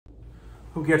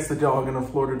Who gets the dog in a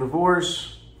Florida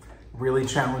divorce? Really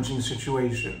challenging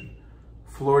situation.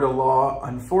 Florida law,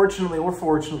 unfortunately or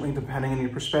fortunately, depending on your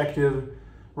perspective,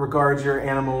 regards your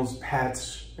animals,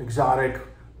 pets, exotic,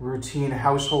 routine,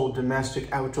 household,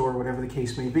 domestic, outdoor, whatever the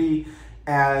case may be,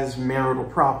 as marital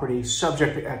property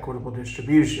subject to equitable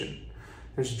distribution.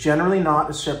 There's generally not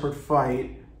a separate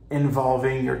fight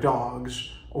involving your dogs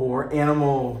or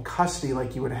animal custody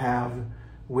like you would have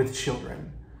with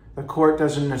children. The court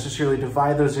doesn't necessarily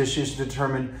divide those issues to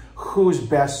determine who's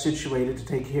best situated to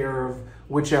take care of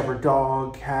whichever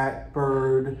dog, cat,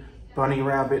 bird, bunny,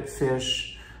 rabbit,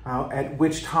 fish, at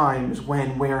which times,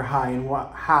 when, where,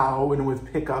 how, and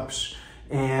with pickups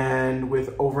and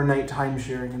with overnight time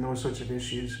sharing and those sorts of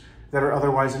issues that are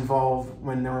otherwise involved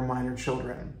when there are minor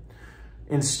children.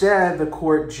 Instead, the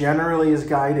court generally is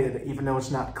guided, even though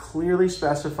it's not clearly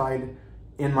specified,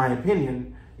 in my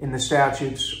opinion, in the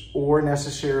statutes or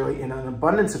necessarily in an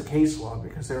abundance of case law,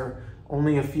 because there are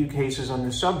only a few cases on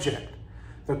this subject.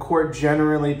 The court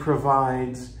generally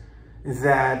provides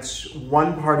that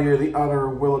one party or the other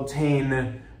will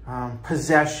obtain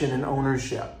possession and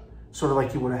ownership, sort of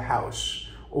like you would a house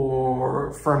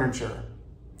or furniture.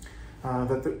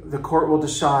 That the court will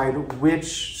decide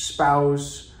which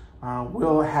spouse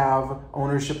will have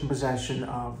ownership and possession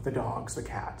of the dogs, the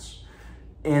cats.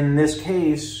 In this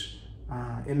case,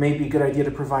 it may be a good idea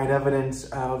to provide evidence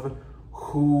of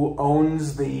who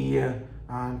owns the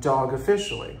dog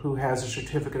officially, who has a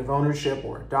certificate of ownership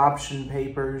or adoption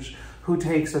papers, who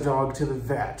takes the dog to the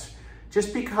vet.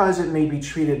 Just because it may be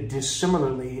treated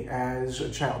dissimilarly as a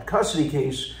child custody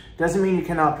case doesn't mean you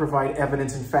cannot provide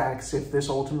evidence and facts. If this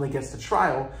ultimately gets to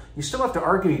trial, you still have to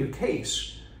argue your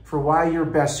case for why you're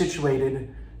best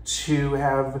situated to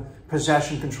have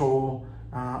possession control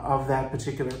of that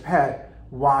particular pet.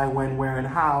 Why, when, where, and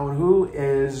how, and who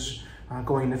is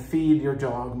going to feed your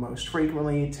dog most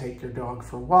frequently, take your dog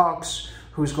for walks,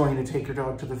 who's going to take your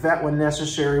dog to the vet when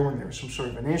necessary, when there's some sort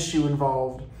of an issue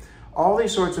involved. All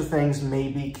these sorts of things may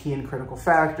be key and critical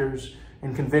factors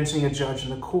in convincing a judge in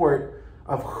the court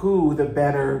of who the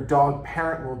better dog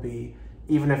parent will be,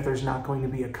 even if there's not going to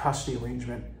be a custody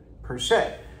arrangement per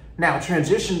se. Now,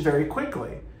 transition very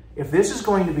quickly. If this is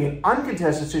going to be an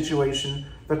uncontested situation,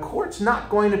 the court's not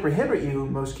going to prohibit you,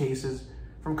 in most cases,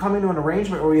 from coming to an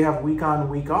arrangement where you have week on,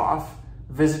 week off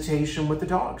visitation with the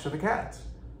dogs or the cats.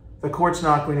 The court's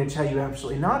not going to tell you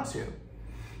absolutely not to.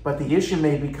 But the issue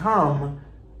may become,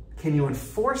 can you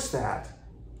enforce that?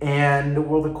 And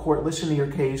will the court listen to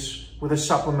your case with a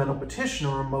supplemental petition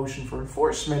or a motion for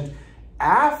enforcement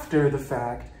after the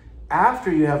fact,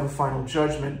 after you have a final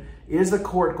judgment? Is the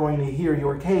court going to hear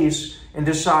your case and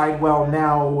decide, well,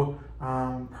 now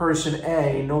person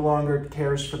A no longer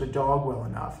cares for the dog well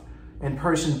enough, and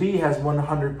person B has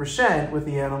 100% with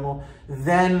the animal,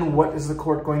 then what is the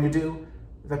court going to do?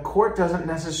 The court doesn't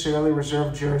necessarily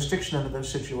reserve jurisdiction under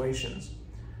those situations.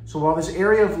 So while this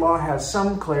area of law has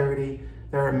some clarity,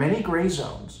 there are many gray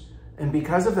zones. And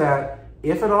because of that,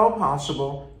 if at all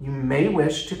possible, you may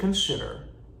wish to consider,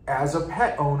 as a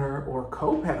pet owner or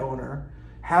co-pet owner,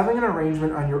 having an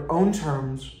arrangement on your own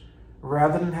terms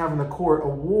rather than having the court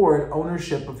award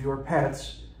ownership of your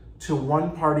pets to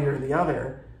one party or the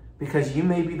other, because you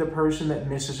may be the person that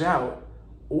misses out.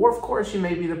 Or, of course, you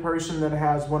may be the person that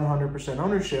has 100%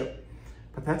 ownership,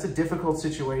 but that's a difficult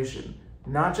situation,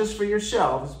 not just for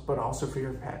yourselves, but also for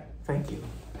your pet. Thank you.